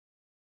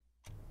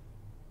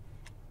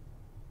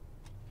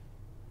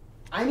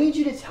I need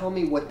you to tell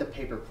me what the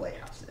paper plate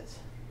house is.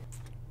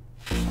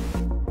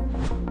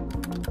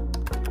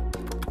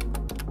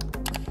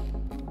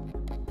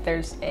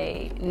 There's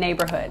a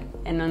neighborhood,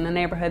 and in the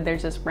neighborhood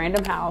there's this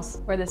random house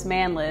where this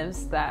man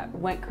lives that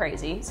went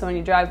crazy. So when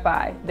you drive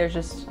by, there's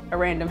just a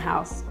random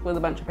house with a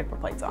bunch of paper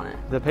plates on it.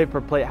 The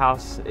paper plate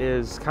house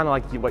is kind of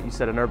like what you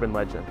said, an urban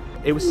legend.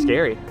 It was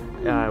scary.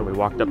 We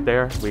walked up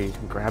there, we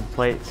grabbed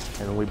plates,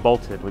 and we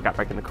bolted. We got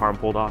back in the car and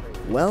pulled off.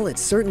 Well,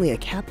 it's certainly a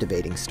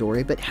captivating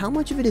story, but how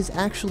much of it is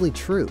actually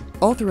true?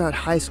 All throughout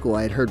high school,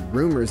 I had heard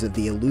rumors of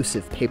the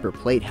elusive paper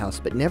plate house,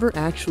 but never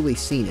actually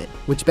seen it.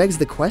 Which begs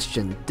the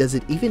question, does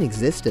it even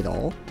exist at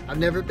all? I've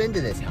never been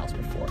to this house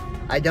before.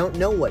 I don't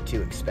know what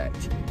to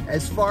expect.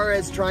 As far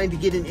as trying to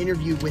get an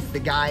interview with the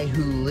guy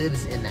who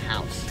lives in the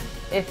house.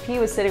 If he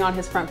was sitting on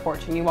his front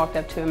porch and you walked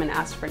up to him and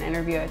asked for an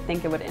interview, I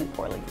think it would end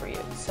poorly for you.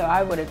 So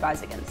I would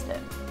advise against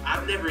it.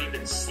 I've never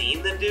even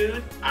seen the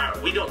dude.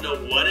 We don't know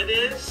what it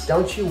is.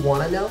 Don't you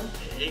want to know?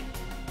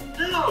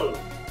 No.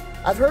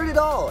 I've heard it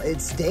all.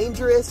 It's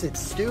dangerous, it's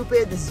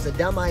stupid, this is a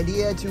dumb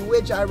idea, to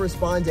which I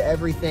respond to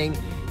everything,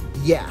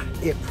 yeah,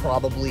 it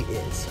probably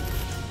is.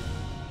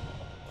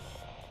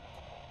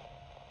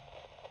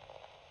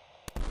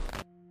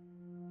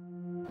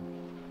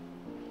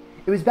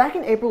 It was back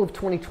in April of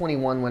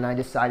 2021 when I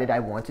decided I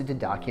wanted to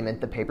document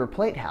the paper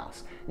plate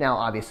house. Now,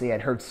 obviously,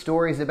 I'd heard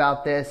stories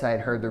about this. I'd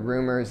heard the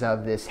rumors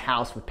of this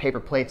house with paper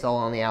plates all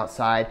on the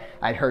outside.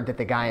 I'd heard that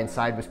the guy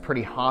inside was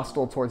pretty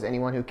hostile towards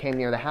anyone who came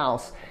near the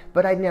house,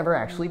 but I'd never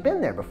actually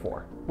been there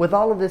before. With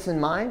all of this in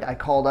mind, I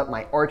called up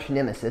my arch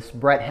nemesis,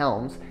 Brett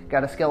Helms,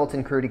 got a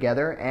skeleton crew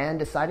together, and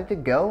decided to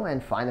go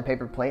and find the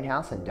paper plate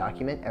house and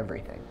document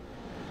everything.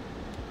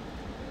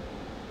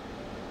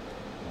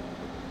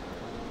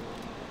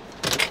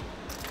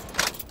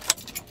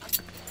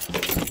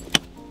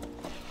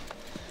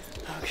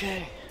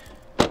 Okay,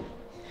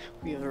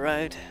 we have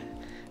arrived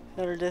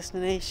at our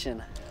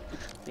destination.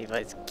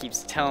 Levi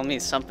keeps telling me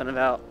something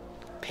about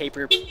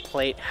paper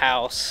plate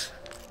house.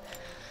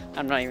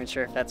 I'm not even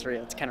sure if that's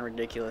real. It's kind of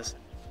ridiculous.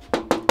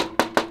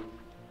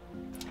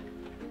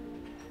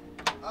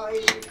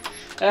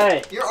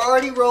 Hey! You're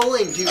already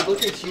rolling, dude.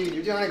 Look at you.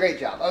 You're doing a great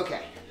job.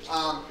 Okay.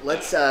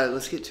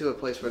 Let's get to a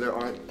place where there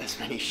aren't as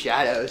many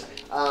shadows.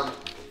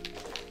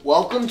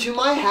 Welcome to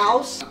my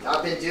house.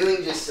 I've been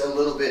doing just a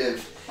little bit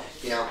of,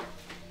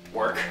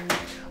 work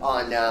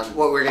on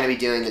what we're going to be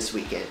doing this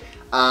weekend.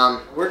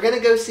 We're going to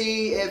go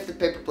see if the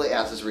paper plate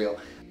house is real.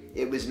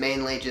 It was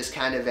mainly just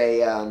kind of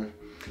a,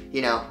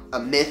 a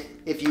myth,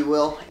 if you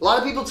will. A lot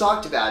of people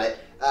talked about it,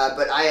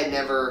 but I'd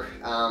never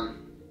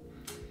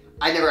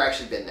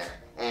actually been there,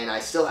 and I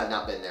still have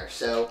not been there,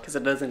 so. Because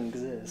it doesn't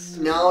exist.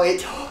 No,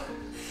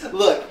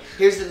 look,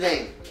 here's the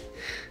thing.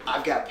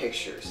 I've got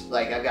pictures.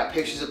 I've got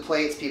pictures of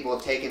plates. People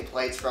have taken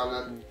plates from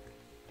them.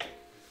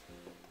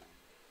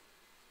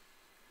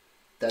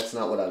 That's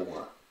not what I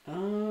want.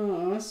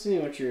 Oh, I see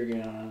what you're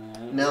going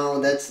at. No,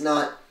 this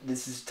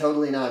is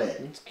totally not it.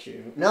 That's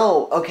cute.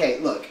 No, okay,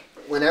 look.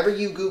 Whenever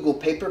you Google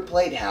paper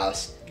plate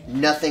house,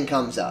 nothing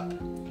comes up,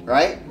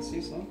 right? I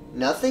see some.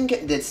 Nothing,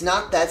 that's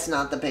not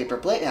the paper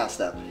plate house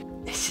though.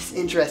 It's just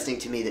interesting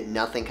to me that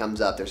nothing comes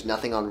up. There's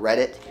nothing on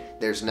Reddit.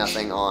 There's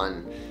nothing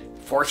on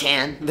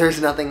 4chan. There's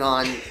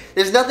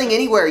nothing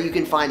anywhere you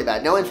can find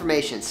about it. No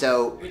information,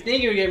 so. We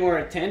think it would get more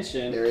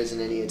attention. There isn't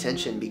any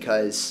attention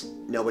because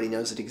nobody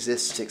knows it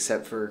exists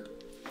except for,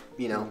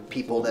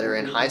 people that are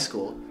in high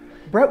school.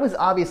 Brett was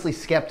obviously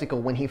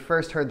skeptical when he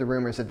first heard the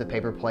rumors of the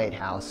paper plate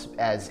house,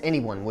 as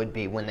anyone would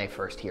be when they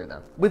first hear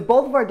them. With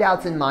both of our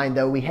doubts in mind,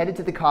 though, we headed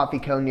to the coffee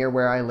cone near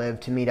where I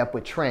live to meet up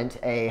with Trent,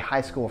 a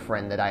high school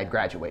friend that I had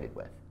graduated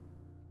with.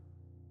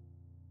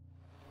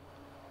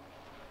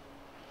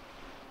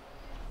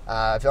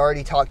 I've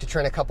already talked to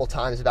Trent a couple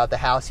times about the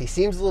house. He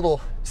seems a little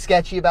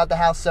sketchy about the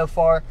house so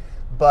far,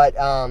 but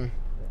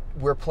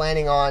we're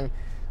planning on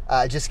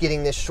just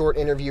getting this short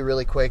interview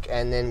really quick,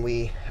 and then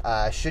we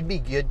should be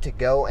good to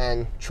go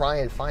and try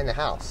and find the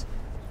house.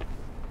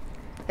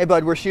 Hey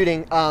bud, we're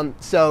shooting,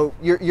 so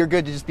you're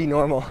good to just be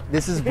normal.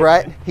 This is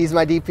Brett, he's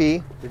my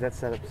DP. Dude, that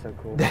setup's so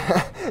cool.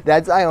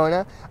 That's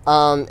Iona,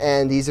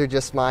 and these are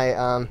just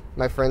my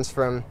my friends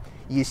from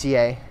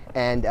UCA,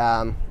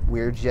 and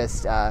we're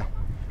just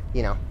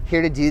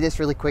here to do this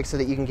really quick so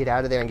that you can get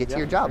out of there and get to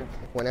your job. Sure.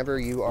 Whenever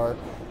you are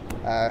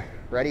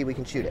ready, we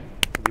can shoot it.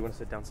 Do you want to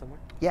sit down somewhere?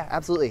 Yeah,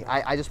 absolutely.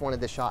 I just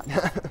wanted this shot.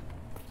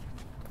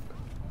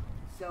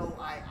 So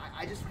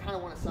I just kind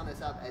of want to sum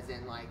this up as in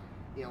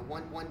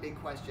one big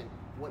question.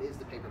 What is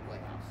the paper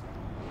plate house?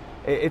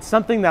 It's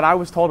something that I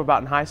was told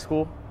about in high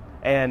school,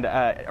 and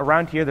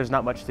around here there's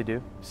not much to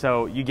do.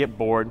 So you get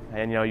bored,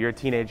 and you're a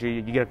teenager.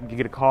 You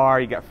get a car,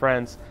 you got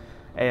friends,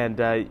 and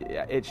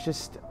it's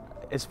just,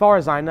 as far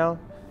as I know,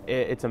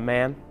 it's a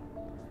man,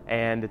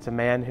 and it's a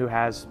man who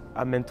has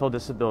a mental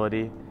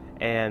disability,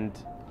 and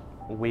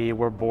we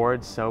were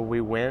bored, so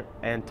we went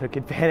and took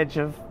advantage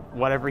of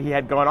whatever he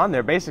had going on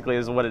there, basically,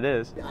 is what it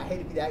is. I hate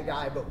to be that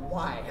guy, but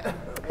why?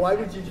 Why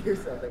would you do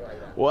something like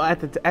that? Well,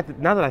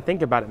 now that I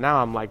think about it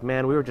now, I'm like,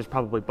 man, we were just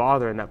probably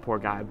bothering that poor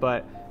guy.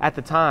 But at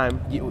the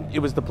time, it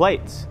was the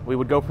plates. We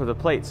would go for the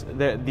plates.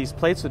 These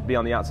plates would be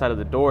on the outside of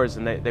the doors,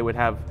 and they would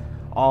have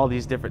all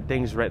these different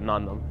things written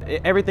on them.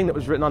 Everything that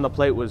was written on the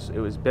plate was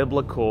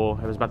biblical.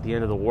 It was about the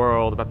end of the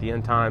world, about the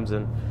end times,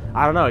 and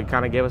I don't know, it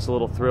kind of gave us a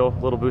little thrill,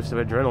 a little boost of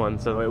adrenaline.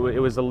 So it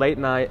was a late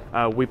night.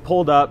 We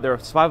pulled up. There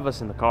was 5 of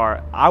us in the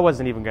car. I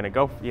wasn't even going to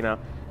go,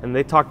 and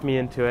they talked me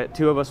into it.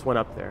 2 of us went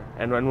up there,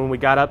 and when we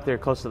got up there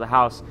close to the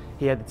house,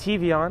 he had the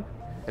TV on,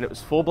 and it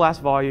was full blast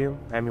volume.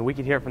 I mean, we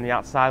could hear it from the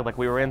outside like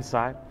we were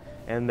inside.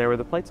 And there were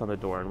the plates on the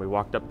door, and we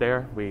walked up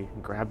there, we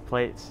grabbed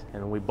plates,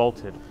 and we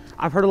bolted.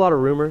 I've heard a lot of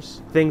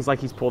rumors, things like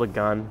he's pulled a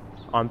gun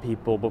on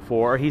people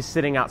before, or he's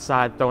sitting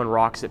outside throwing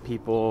rocks at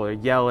people, or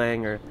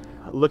yelling, or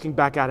looking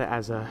back at it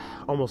as a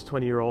almost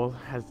 20-year-old,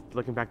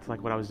 looking back to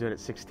like what I was doing at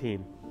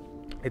 16.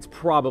 It's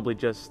probably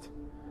just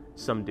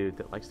some dude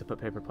that likes to put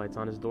paper plates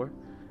on his door,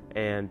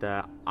 and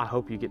I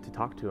hope you get to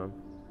talk to him.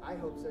 I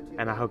hope so too.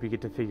 And I hope you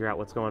get to figure out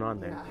what's going on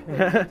there.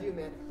 Yeah, I do,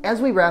 man. As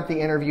we wrapped the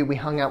interview, we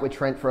hung out with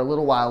Trent for a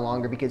little while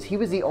longer because he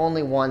was the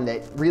only one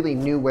that really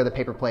knew where the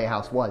Paper Play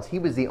House was. He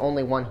was the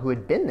only one who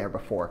had been there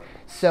before.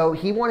 So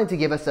he wanted to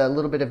give us a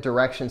little bit of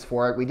directions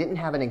for it. We didn't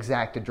have an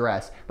exact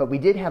address, but we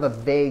did have a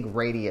vague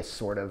radius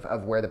sort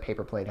of where the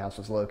Paper Plate House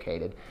was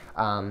located.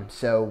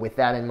 So with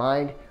that in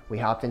mind, we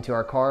hopped into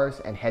our cars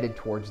and headed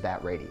towards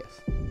that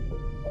radius.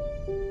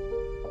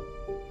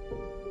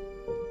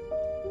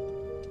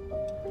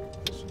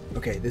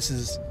 Okay, this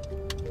is,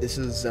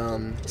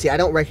 see, I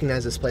don't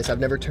recognize this place. I've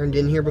never turned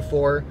in here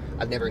before.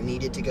 I've never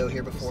needed to go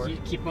here before. You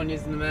keep on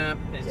using the map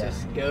and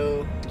just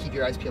go. Keep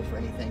your eyes peeled for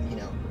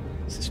anything,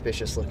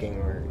 suspicious looking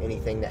or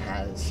anything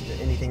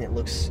that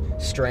looks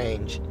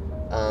strange.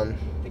 I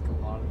think a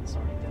lot of this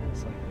already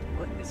does. Like,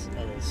 what is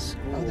that? A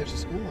school? Oh, there's a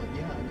school,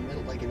 yeah, in the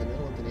middle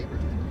of the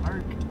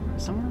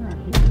neighborhood. Somewhere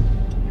around here,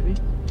 maybe?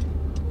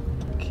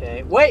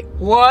 Okay, wait,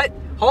 what?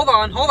 Hold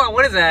on,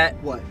 what is that?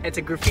 What? It's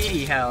a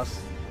graffiti house.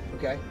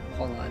 Okay.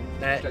 Hold on.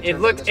 It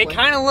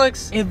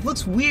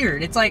looks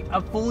weird. It's like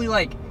a fully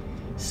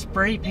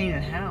spray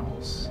painted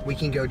house. We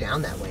can go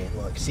down that way and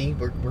look. See,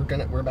 we're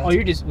about. Oh, to,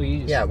 you're just.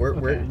 Yeah,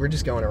 okay. we're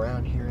just going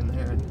around here and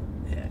there.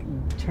 Yeah,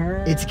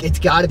 turn. It's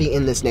got to be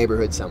in this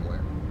neighborhood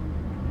somewhere.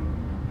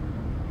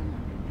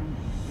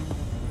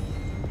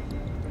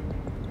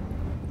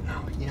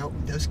 Oh,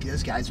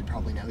 those guys would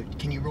probably know.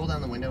 Can you roll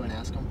down the window and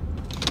ask them?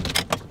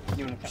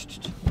 You wanna come?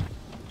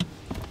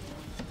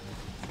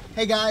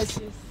 Hey guys,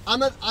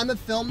 I'm a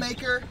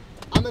filmmaker.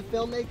 I'm a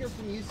filmmaker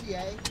from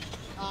UCA,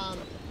 and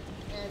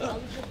I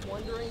was just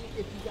wondering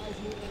if you guys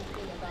knew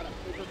anything about a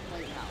Paper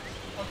Plate House.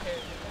 Okay,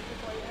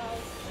 Paper Plate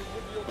House.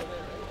 We'll be over there,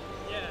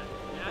 right?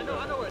 Yeah, I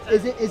know where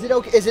it's at.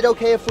 Is it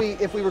okay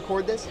if we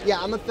record this? Yeah,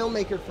 I'm a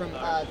filmmaker from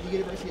the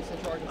University of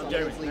Central Arkansas.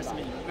 Jeremy,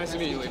 nice to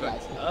meet you, Levi.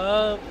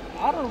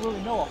 I don't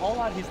really know a whole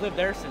lot. He's lived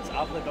there since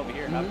I've lived over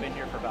here, and I've been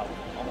here for about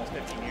almost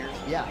 15 years.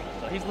 Yeah.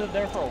 So he's lived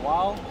there for a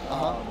while.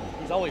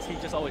 He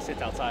just always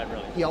sits outside,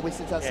 really. He always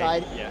sits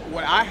outside? Yeah.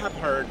 What I have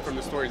heard from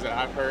the stories that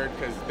I've heard,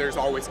 because there's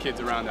always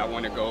kids around that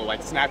want to go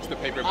snatch the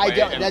paper plate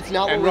that's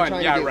not what we're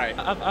trying to do. Yeah, right.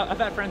 I've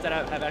had friends that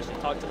have actually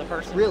talked to the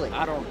person. Really?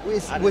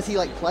 Was he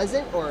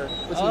pleasant or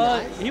was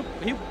he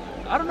nice?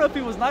 I don't know if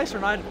he was nice or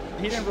not.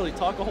 He didn't really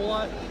talk a whole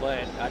lot,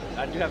 but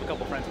I do have a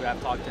couple friends who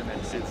have talked to him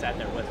and sat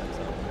there with him.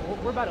 So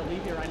we're about to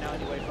leave here right now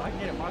anyway, so I can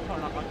get in my car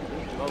and I can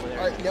leave you over there.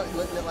 All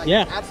right,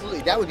 yeah,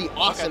 absolutely. That would be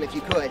awesome if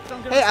you could.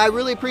 Hey, I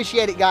really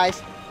appreciate it,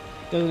 guys.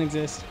 Doesn't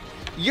exist.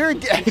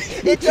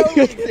 It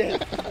totally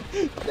exists.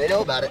 They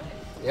know about it.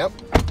 Yep.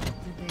 Did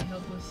they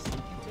help us?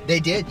 They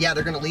did. Yeah,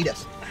 they're gonna lead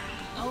us.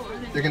 Oh, are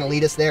they? They're gonna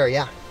lead us there.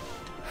 Yeah.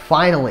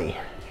 Finally,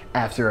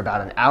 after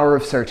about an hour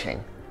of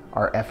searching,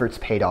 our efforts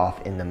paid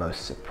off in the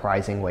most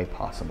surprising way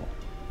possible.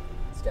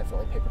 It's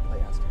definitely Paper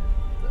Plate House. Is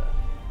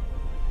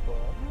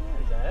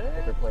that it?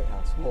 Paper Plate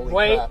House. Holy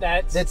Wait,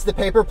 crap. that's the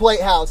Paper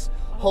Plate House.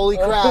 Holy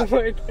crap.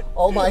 Oh my God.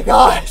 Oh my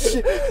gosh.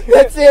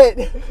 That's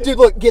it. Dude,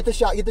 look, get the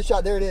shot.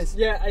 There it is.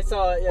 Yeah, I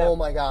saw it. Yeah. Oh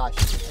my gosh.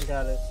 I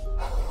got it.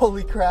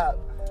 Holy crap.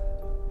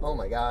 Oh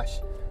my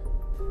gosh.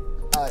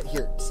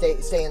 Here, stay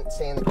in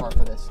the car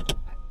for this.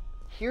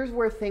 Here's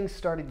where things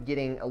started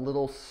getting a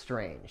little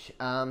strange.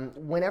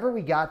 Whenever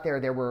we got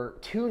there, there were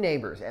 2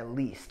 neighbors, at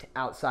least,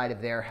 outside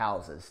of their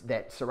houses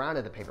that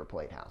surrounded the Paper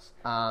Plate House.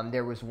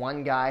 There was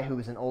one guy who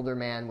was an older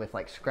man with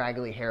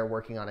scraggly hair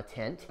working on a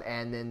tent,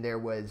 and then there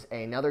was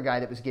another guy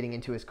that was getting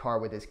into his car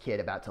with his kid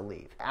about to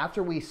leave.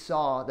 After we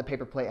saw the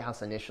Paper Plate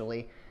House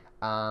initially,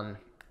 and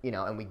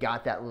we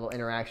got that little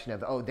interaction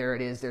of, oh, there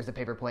it is, there's the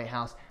Paper Plate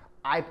House,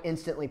 I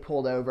instantly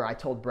pulled over. I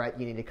told Brett,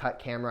 you need to cut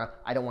camera.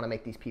 I don't want to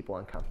make these people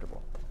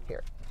uncomfortable.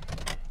 Here.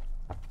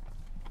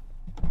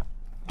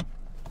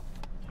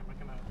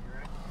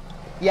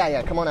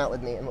 Yeah, come on out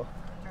with me. And we'll...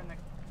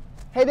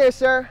 Hey there,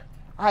 sir.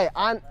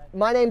 Hi,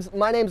 my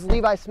name's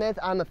Levi Smith.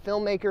 I'm a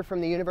filmmaker from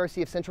the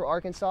University of Central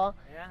Arkansas.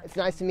 Yeah. It's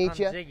nice to meet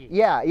you. Ziggy.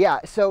 Yeah.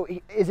 So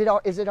is it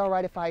all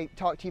right if I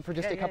talk to you for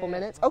just a couple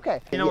minutes?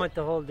 Okay. You know what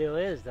the whole deal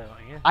is, though,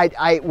 yeah?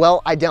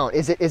 I don't.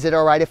 Is it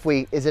all right if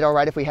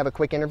we have a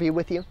quick interview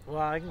with you?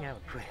 Well, I can have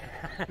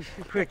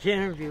a quick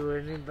interview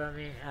with me, but I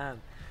mean,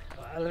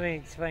 let me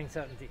explain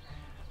something to you.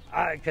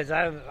 Because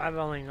I've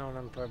only known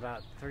him for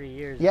about 3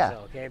 years or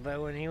so, okay?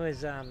 But when he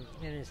was in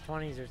his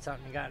 20s or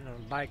something, he got in a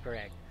bike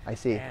wreck. I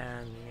see.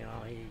 And, you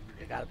know,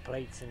 he got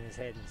plates in his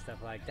head and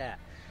stuff like that.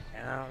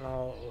 And I don't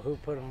know who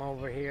put him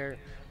over here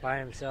by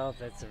himself.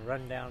 That's a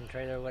rundown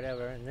trailer or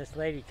whatever. And this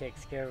lady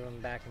takes care of him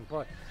back and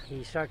forth.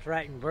 He starts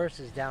writing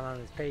verses down on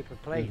his paper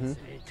plates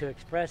to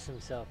express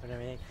himself and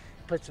everything.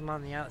 Puts them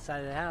on the outside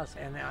of the house.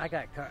 And I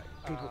got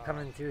people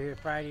coming through here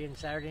Friday and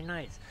Saturday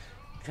nights.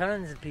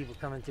 Tons of people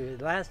coming through.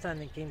 The last time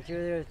they came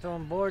through, they were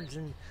throwing boards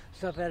and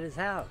stuff at his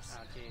house.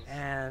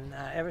 And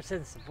ever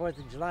since the 4th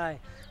of July,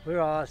 we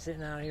were all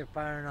sitting out here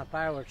firing up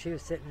fireworks. He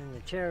was sitting in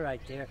the chair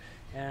right there,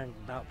 and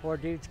about 4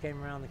 dudes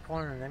came around the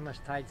corner, and they must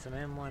have tied some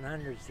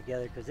M100s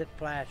together because it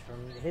flashed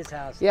from his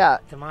house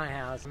to my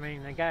house. I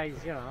mean, the guy's,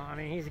 you know, I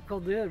mean, he's a cool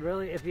dude,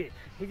 really. If he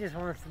just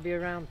wants to be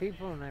around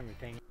people and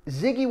everything.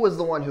 Ziggy was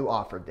the one who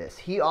offered this.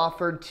 He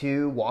offered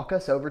to walk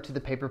us over to the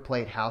paper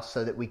plate house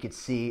so that we could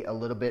see a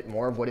little bit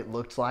more of what it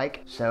looked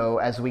like. So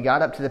as we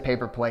got up to the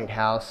paper plate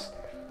house,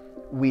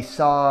 we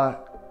saw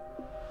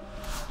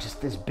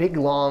just this big,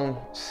 long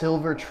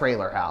silver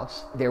trailer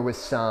house. There was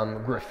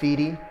some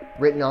graffiti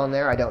written on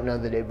there. I don't know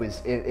that it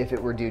was, if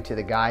it were due to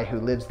the guy who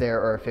lives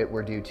there or if it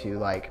were due to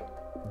like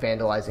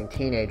vandalizing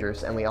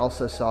teenagers. And we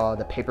also saw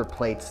the paper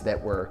plates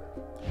that were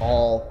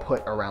all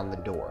put around the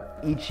door.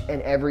 Each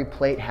and every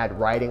plate had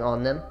writing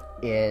on them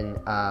in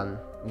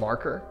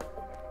marker.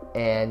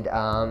 And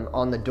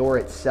on the door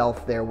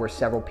itself, there were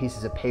several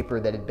pieces of paper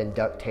that had been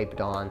duct taped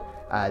on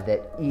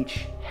that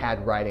each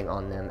had writing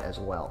on them as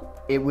well.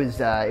 It was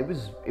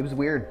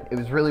weird. It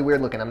was really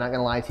weird looking. I'm not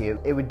gonna lie to you.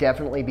 It would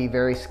definitely be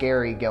very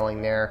scary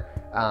going there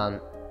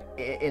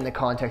in the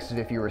context of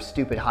if you were a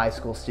stupid high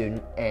school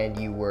student and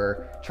you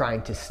were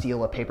trying to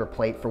steal a paper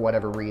plate for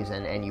whatever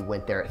reason and you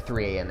went there at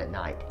 3 a.m. at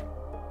night.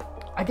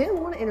 I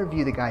didn't want to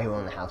interview the guy who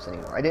owned the house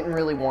anymore. I didn't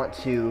really want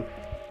to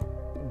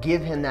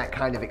give him that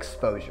kind of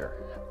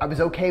exposure. I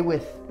was okay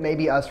with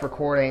maybe us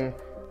recording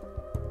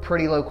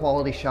pretty low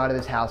quality shot of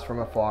his house from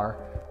afar,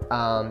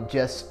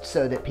 just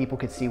so that people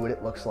could see what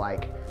it looks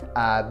like.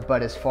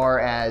 But as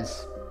far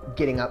as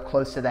getting up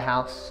close to the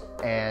house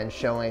and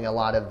showing a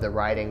lot of the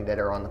writing that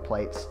are on the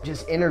plates,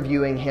 just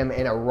interviewing him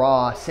in a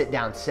raw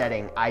sit-down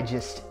setting, I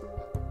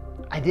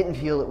didn't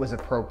feel it was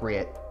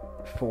appropriate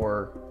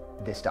for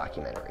this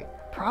documentary.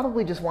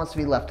 Probably just wants to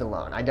be left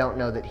alone. I don't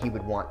know that he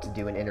would want to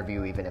do an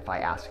interview even if I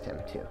asked him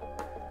to.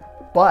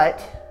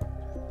 But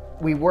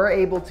we were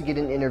able to get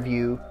an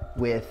interview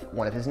with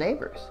one of his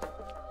neighbors.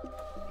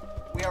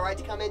 We all right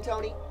to come in,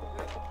 Tony?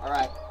 All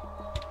right.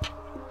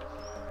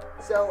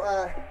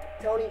 So,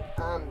 Tony,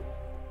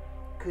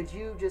 could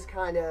you just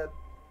kind of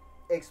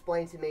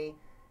explain to me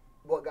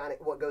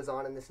what goes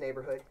on in this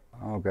neighborhood?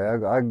 Okay,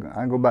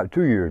 I go about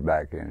 2 years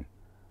back in,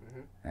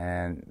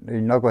 and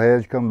these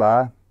knuckleheads come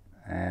by,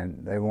 and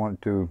they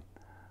want to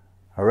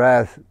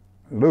harass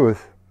Lewis,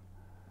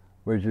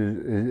 which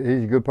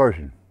he's a good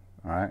person,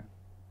 all right,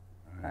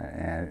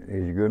 and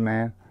he's a good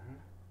man,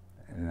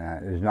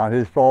 and it's not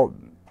his fault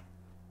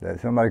that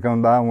somebody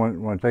comes by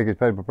and want to take his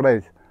paper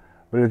plates.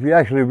 But if you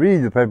actually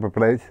read the paper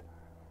plates,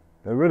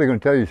 they're really going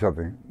to tell you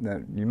something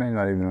that you may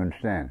not even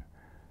understand,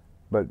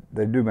 but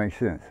they do make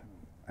sense.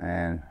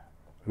 And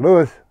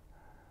Lewis,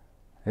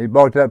 he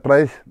bought that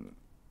place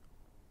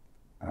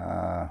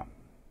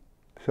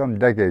some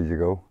decades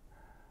ago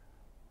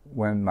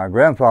when my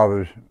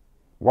grandfather's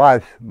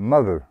wife's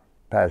mother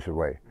passed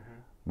away.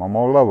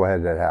 Mama Lovell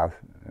had that house,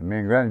 and me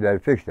and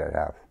Granddad fixed that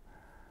house.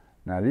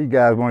 Now these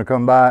guys want to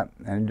come by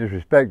and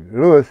disrespect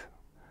Lewis.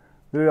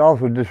 They're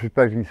also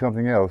disrespecting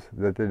something else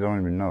that they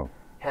don't even know.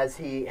 Has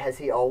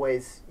he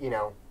always, you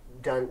know,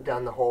 done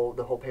the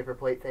whole paper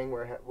plate thing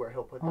where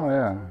he'll put? Oh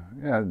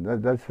yeah,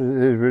 that's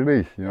his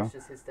release, you know. That's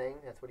just his thing.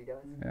 That's what he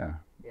does. Yeah.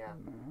 Yeah.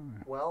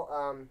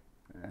 Well,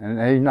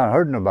 and he's not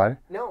hurting nobody.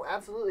 No,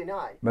 absolutely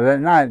not. But at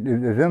night,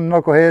 if them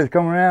knuckleheads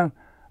come around,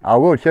 I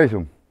will chase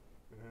them.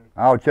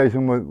 I'll chase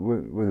them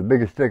with the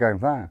biggest stick I can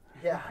find.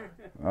 Yeah.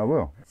 I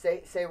will.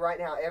 Say right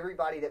now,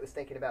 everybody that was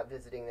thinking about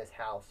visiting this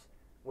house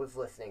was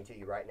listening to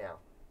you right now.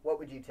 What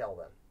would you tell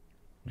them?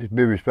 Just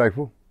be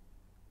respectful,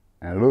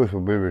 and Lewis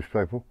will be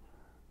respectful.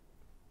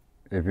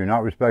 If you're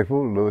not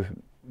respectful, Lewis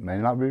may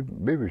not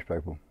be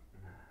respectful.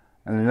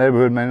 And the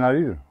neighborhood may not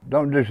either.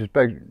 Don't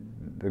disrespect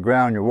the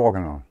ground you're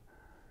walking on,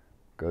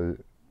 because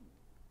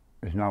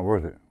it's not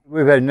worth it.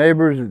 We've had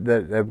neighbors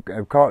that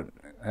have caught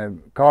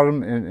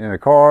them in a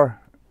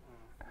car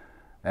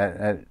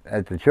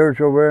at the church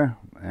over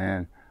there,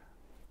 and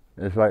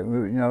it's like,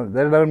 you know,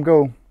 they let them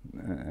go.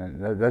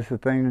 And that's the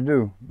thing to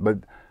do. But,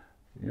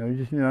 you know, you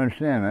just need to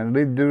understand, man,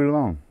 leave the dude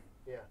alone.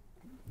 Yeah.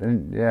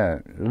 Then, yeah,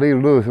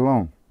 leave Lewis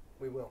alone.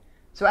 We will.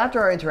 So after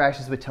our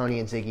interactions with Tony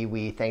and Ziggy,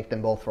 we thanked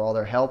them both for all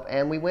their help,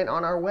 and we went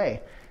on our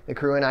way. The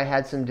crew and I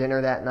had some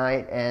dinner that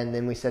night, and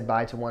then we said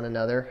bye to one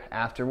another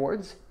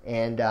afterwards,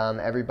 and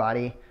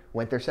everybody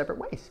went their separate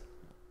ways.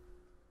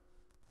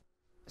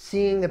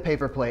 Seeing the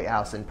paper plate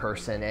house in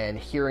person and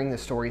hearing the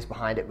stories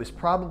behind it was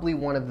probably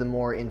one of the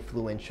more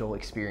influential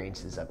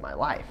experiences of my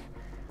life.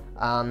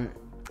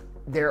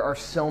 There are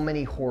so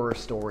many horror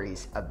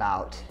stories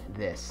about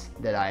this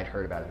that I had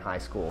heard about in high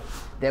school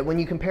that when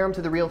you compare them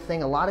to the real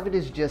thing, a lot of it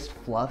is just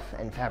fluff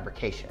and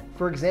fabrication.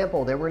 For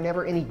example, there were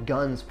never any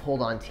guns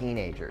pulled on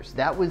teenagers.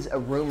 That was a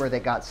rumor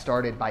that got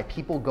started by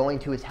people going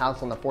to his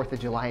house on the 4th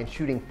of July and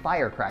shooting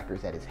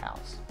firecrackers at his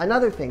house.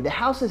 Another thing, the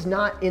house is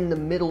not in the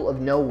middle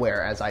of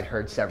nowhere, as I'd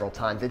heard several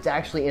times. It's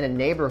actually in a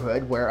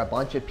neighborhood where a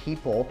bunch of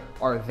people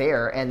are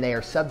there and they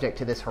are subject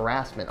to this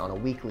harassment on a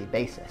weekly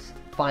basis.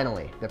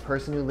 Finally, the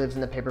person who lives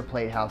in the paper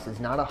plate house is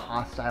not a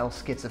hostile,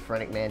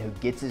 schizophrenic man who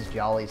gets his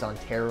jollies on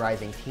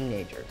terrorizing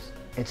teenagers.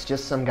 It's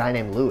just some guy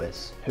named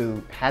Lewis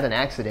who had an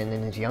accident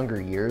in his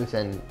younger years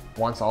and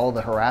wants all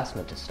the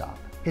harassment to stop.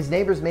 His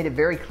neighbors made it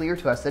very clear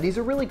to us that he's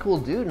a really cool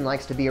dude and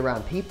likes to be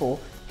around people.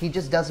 He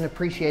just doesn't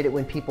appreciate it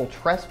when people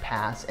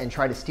trespass and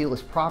try to steal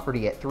his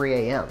property at 3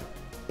 a.m.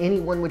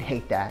 Anyone would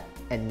hate that,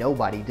 and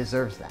nobody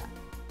deserves that.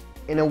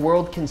 In a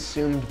world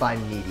consumed by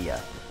media,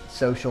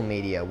 social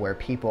media, where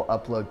people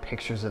upload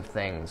pictures of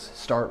things,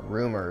 start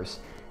rumors,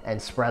 and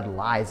spread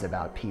lies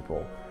about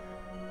people,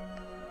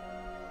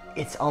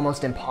 it's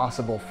almost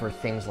impossible for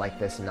things like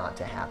this not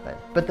to happen.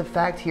 But the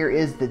fact here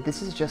is that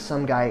this is just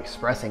some guy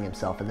expressing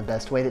himself in the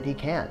best way that he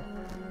can.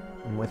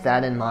 And with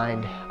that in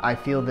mind, I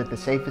feel that the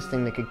safest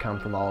thing that could come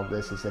from all of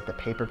this is that the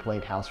paper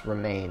plate house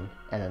remain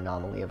an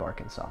anomaly of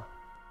Arkansas.